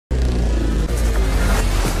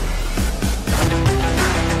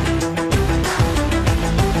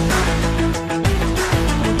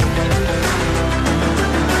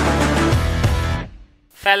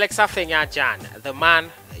Felix Afena-Gyan, the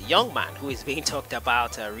young man who is being talked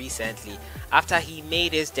about recently after he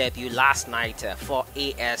made his debut last night for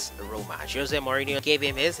AS Roma. Jose Mourinho gave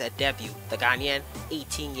him his debut. The Ghanaian,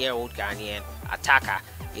 18-year-old Ghanaian attacker,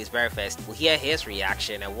 his very first. We'll hear his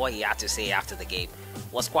reaction and what he had to say after the game.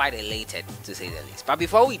 Was quite elated, to say the least. But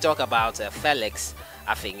before we talk about Felix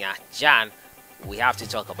Afena-Gyan, we have to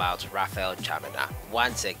talk about Raphael Dwamena.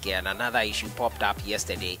 Once again, another issue popped up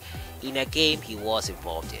yesterday in a game he was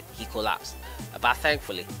involved in. He collapsed, but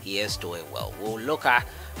thankfully he is doing well. We'll look at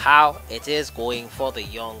how it is going for the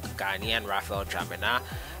young Ghanaian Raphael Dwamena,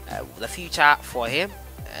 the future for him,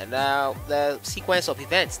 and the sequence of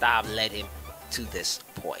events that have led him to this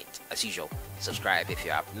point. As usual, subscribe if you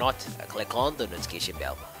have not, click on the notification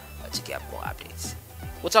bell to get more updates.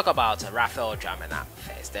 We'll talk about Raphael Dwamena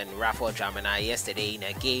first. And Raphael Dwamena yesterday in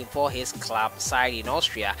a game for his club side in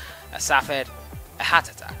Austria suffered a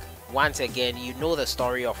heart attack. Once again, you know the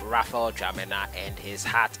story of Raphael Dwamena and his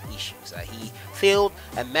heart issues. He failed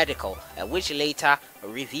a medical, which later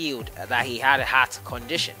revealed that he had a heart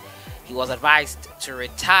condition. He was advised to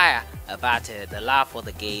retire, but the love for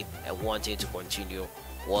the game and wanting to continue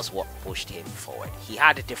was what pushed him forward. He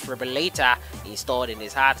had a defibrillator installed in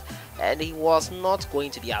his heart and he was not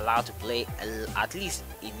going to be allowed to play, at least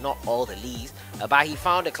in not all the leagues, but he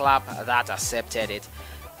found a club that accepted it,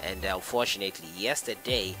 and unfortunately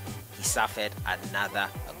yesterday he suffered another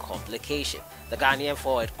complication. The Ghanaian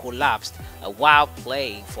forward collapsed while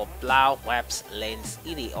playing for Blau-Weiß Linz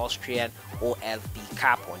in the Austrian OFB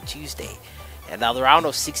Cup on Tuesday, and the round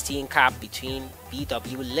of 16 Cup between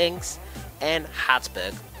BW Linz and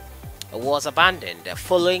Habsburg was abandoned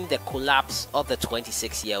following the collapse of the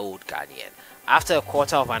 26-year-old Ghanaian. After a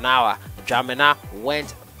quarter of an hour, Dwamena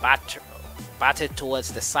went battered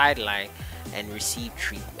towards the sideline and received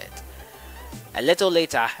treatment. A little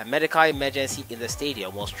later, a medical emergency in the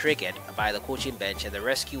stadium was triggered by the coaching bench and the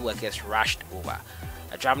rescue workers rushed over.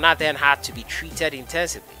 Dwamena then had to be treated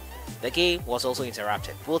intensively. The game was also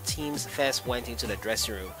interrupted. Both teams first went into the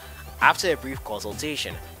dressing room. After a brief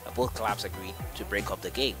consultation, both clubs agreed to break up the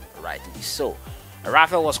game, rightly so.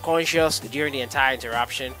 Raphael was conscious during the entire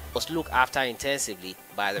interruption, was looked after intensively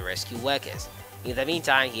by the rescue workers. In the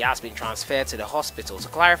meantime, he has been transferred to the hospital to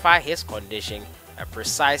clarify his condition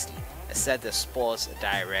precisely, said the sports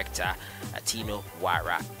director Tino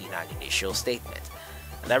Wara in an initial statement.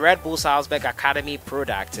 The Red Bull Salzburg Academy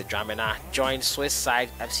product Dwamena joined Swiss side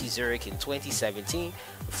FC Zurich in 2017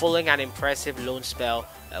 following an impressive loan spell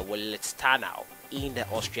with Litztanau in the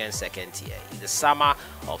Austrian second tier. In the summer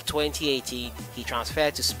of 2018, he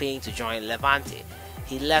transferred to Spain to join Levante.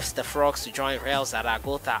 He left the Frogs to join Real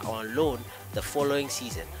Zaragoza on loan the following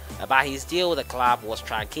season, but his deal with the club was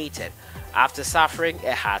truncated after suffering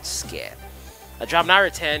a heart scare. Dwamena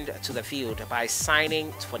returned to the field by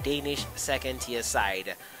signing for Danish second-tier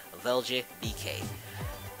side Velge BK.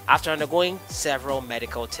 After undergoing several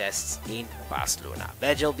medical tests in Barcelona,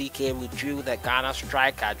 Virgil BK withdrew the Ghana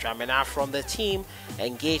striker Dwamena from the team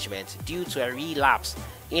engagement due to a relapse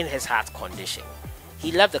in his heart condition.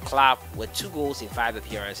 He left the club with 2 goals in 5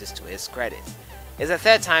 appearances to his credit. It's the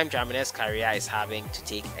third time Dwamena's career is having to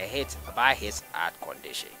take a hit by his heart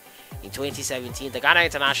condition. In 2017, the Ghana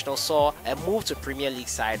international saw a move to Premier League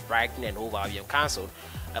side Brighton and Hove Albion cancelled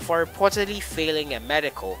for reportedly failing a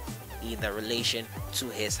medical in the relation to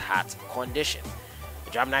his heart condition.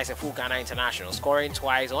 Dwamena is a full Ghana international, scoring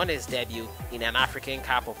twice on his debut in an African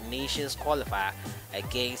Cup of Nations qualifier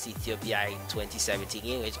against Ethiopia in 2017,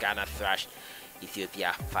 in which Ghana thrashed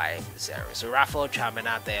Ethiopia 5-0. So Raphael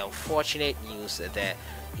Dwamena, the unfortunate news that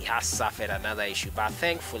he has suffered another issue, but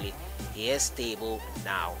thankfully he is stable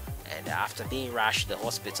now, and after being rushed to the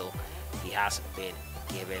hospital, he has been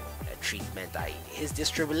given a treatment that his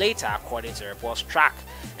defibrillator, according to reports, struck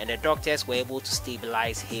and the doctors were able to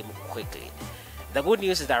stabilize him quickly. The good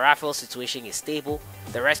news is that Raphael's situation is stable.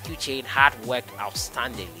 The rescue chain had worked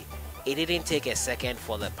outstandingly. It didn't take a second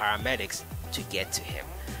for the paramedics to get to him.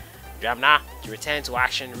 Dwamena returned to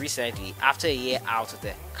action recently after a year out of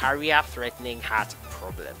the career-threatening heart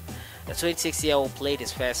problem. The 26-year-old played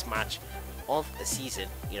his first match of the season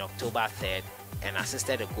in October 3rd and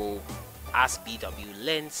assisted a goal as BW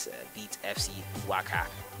Linz beat FC Wacker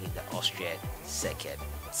in the Austrian second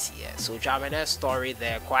tier. So Dwamena's story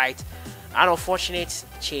there, quite an unfortunate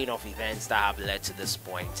chain of events that have led to this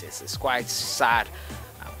point. It's quite sad.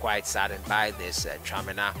 I'm quite saddened by this.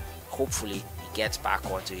 Dwamena, hopefully he gets back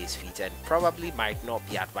onto his feet and probably might not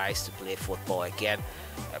be advised to play football again.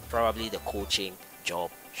 Probably the coaching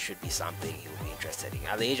job should be something he will be interested in.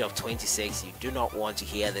 At the age of 26, you do not want to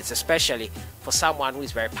hear this, especially for someone who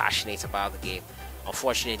is very passionate about the game.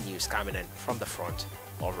 Unfortunate news coming in from the front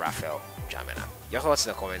of Raphael Dwamena. Your thoughts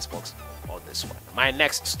in the comments box on this one. My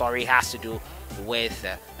next story has to do with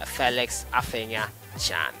Felix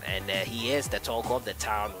Afena-Gyan, and he is the talk of the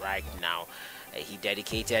town right now. He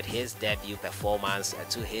dedicated his debut performance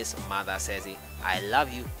to his mother, says he, "I love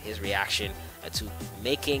you," his reaction to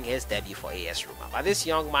making his debut for AS Roma. But this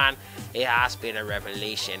young man, it has been a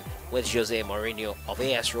revelation with Jose Mourinho of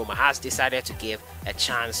AS Roma has decided to give a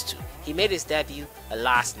chance to. He made his debut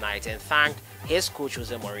last night and thanked his coach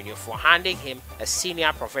Jose Mourinho for handing him a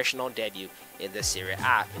senior professional debut in the Serie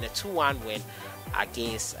A in a 2-1 win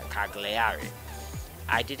against Cagliari.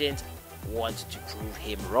 "I didn't want to prove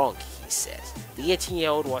him wrong," he said. The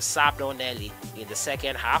 18-year-old was subbed on early in the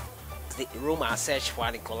second half. The Roma searched for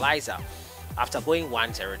an equalizer after going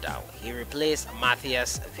 1-0 down. He replaced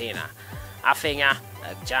Matthias Vena.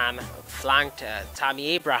 Afena-Gyan flanked Tammy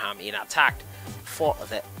Abraham in attack for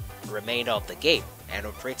the remainder of the game and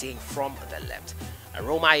operating from the left.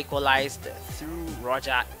 Roma equalized through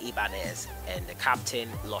Roger Ibanez and the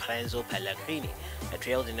captain Lorenzo Pellegrini,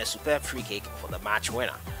 trailed in a superb free kick for the match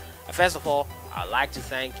winner. First of all, I'd like to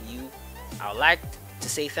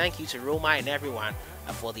say thank you to Roma and everyone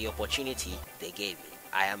for the opportunity they gave me.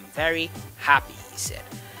 I am very happy," he said.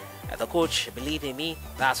 "The coach believed in me,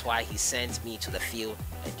 that's why he sent me to the field,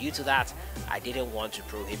 and due to that, I didn't want to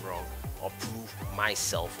prove him wrong or prove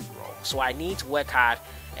myself wrong. So I need to work hard,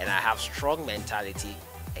 and I have strong mentality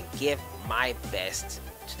and give my best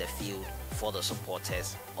to the field for the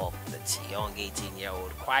supporters of the young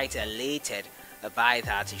 18-year-old. Quite elated by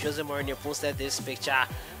that. Jose Mourinho posted this picture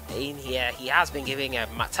in here. He has been giving a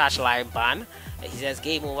touchline ban. He says,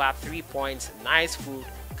 "Game over, 3 points, nice food,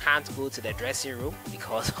 can't go to the dressing room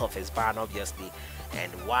because of his ban, obviously,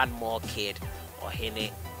 and one more kid,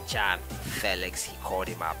 Afena-Gyan Felix," he called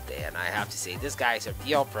him up there. And I have to say, this guy is a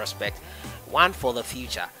pure prospect, one for the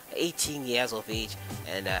future. 18 years of age,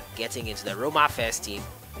 and getting into the Roma first team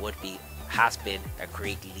has been a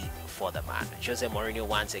great leap for the man. Jose Mourinho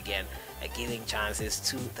once again giving chances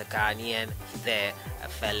to the Ghanaian there,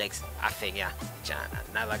 Felix Afena-Gyan,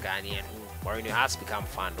 another Ghanaian who Mourinho has become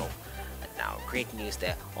fond of. Now, great news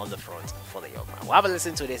there on the front for the young man. We'll have a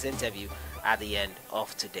listen to this interview at the end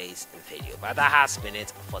of today's video. But that has been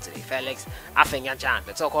it for today. Felix Afena-Gyan,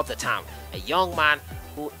 the talk of the town, a young man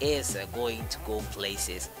who is going to go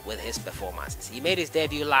places with his performances. He made his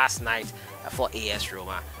debut last night for AS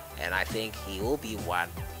Roma, and I think he will be one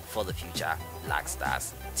for the future Black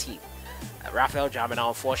Stars team. Raphael Dwamena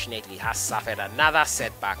unfortunately has suffered another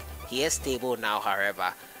setback. He is stable now,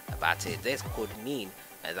 however, but this could mean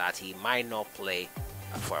that he might not play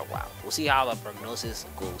for a while. We'll see how the prognosis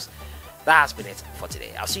goes. That has been it for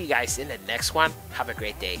today. I'll see you guys in the next one. Have a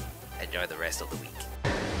great day. Enjoy the rest of the week.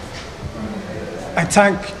 I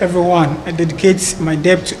thank everyone. I dedicate my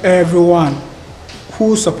debt to everyone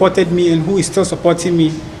who supported me and who is still supporting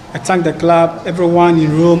me. I thank the club, everyone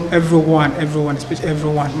in Rome, everyone, especially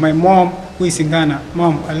everyone. My mom, who is in Ghana.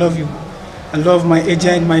 Mom, I love you. I love my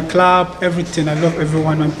agent, my club, everything. I love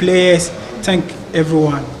everyone, my players. Thank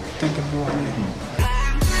everyone. Thank everyone. Yeah.